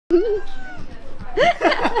It's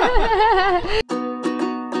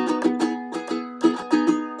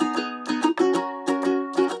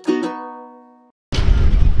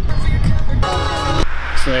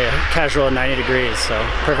casual at 90 degrees, so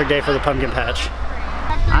perfect day for the pumpkin patch.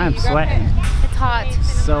 I'm sweating. It's hot.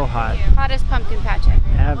 So hot. Hottest pumpkin patch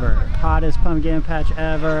ever. Hottest pumpkin patch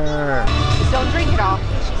ever. Just don't drink it all.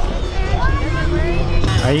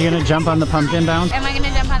 Are you gonna jump on the pumpkin bounce? Am I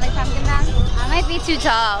gonna jump on the pumpkin bounce? I might be too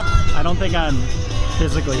tall. I don't think I'm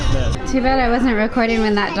physically fit. Too bad I wasn't recording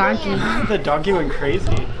when that donkey. The donkey went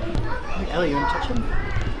crazy. Ellie, you wanna touch him?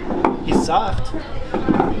 He's soft.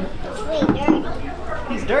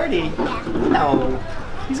 He's dirty. No.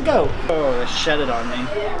 He's a goat. Oh, it shedded on me.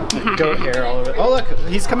 Goat hair all over it. Oh look,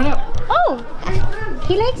 he's coming up. Oh,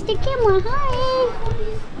 he likes the camera. Hi.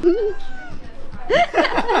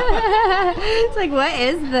 It's like, what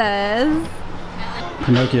is this?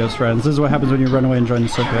 Pinocchio's friends. This is what happens when you run away and join the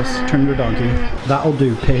circus. Turn into a donkey. That'll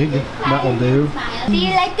do, pig. That'll do. Do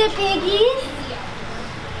you like the piggies?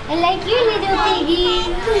 I like you, little piggies.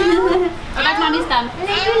 Oh, that's mommy's thumb. I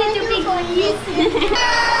like you, little piggies.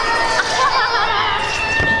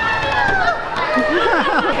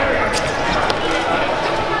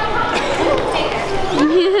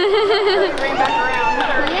 Bring back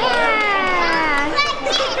around. Yeah.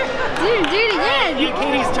 Dude, do it again.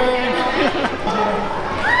 Katie's turn.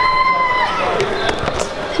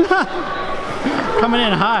 Coming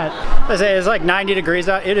in hot. I say it's like 90 degrees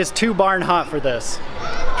out. It is too barn hot for this.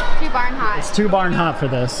 Too barn hot. It's too barn hot for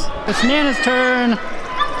this. It's Nana's turn.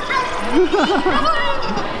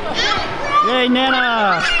 Yay,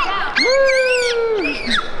 Nana! Woo!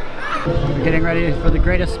 We're getting ready for the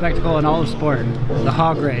greatest spectacle in all of sport, the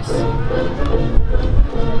hog race. The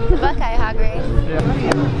Buckeye hog race. Yeah.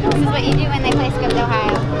 This is what you do when they play Skipped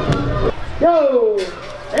Ohio. Go!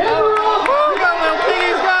 And go, little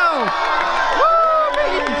piggies, go! Woo,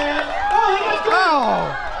 piggies! Oh,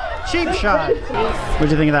 cheap shot.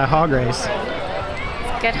 What'd you think of that hog race?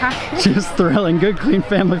 Good hog race. Just thrilling, good, clean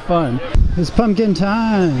family fun. It's pumpkin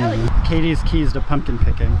time. Katie's keys to pumpkin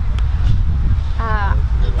picking.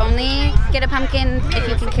 Only get a pumpkin if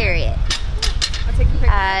you can carry it.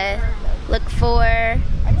 Look for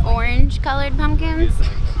orange colored pumpkins.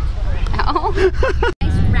 Oh.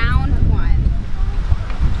 Nice round one.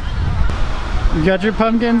 You got your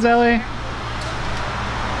pumpkins, Ellie?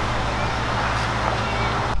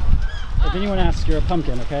 If anyone asks, you're a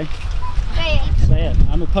pumpkin, okay? Say it. Say it.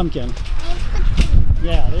 I'm a pumpkin.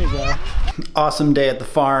 Yeah, there you go. Awesome day at the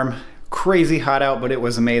farm. Crazy hot out, but it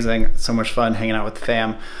was amazing. So much fun hanging out with the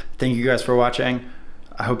fam. Thank you guys for watching.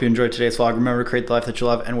 I hope you enjoyed today's vlog. Remember to create the life that you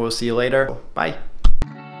love, and we'll see you later. Bye.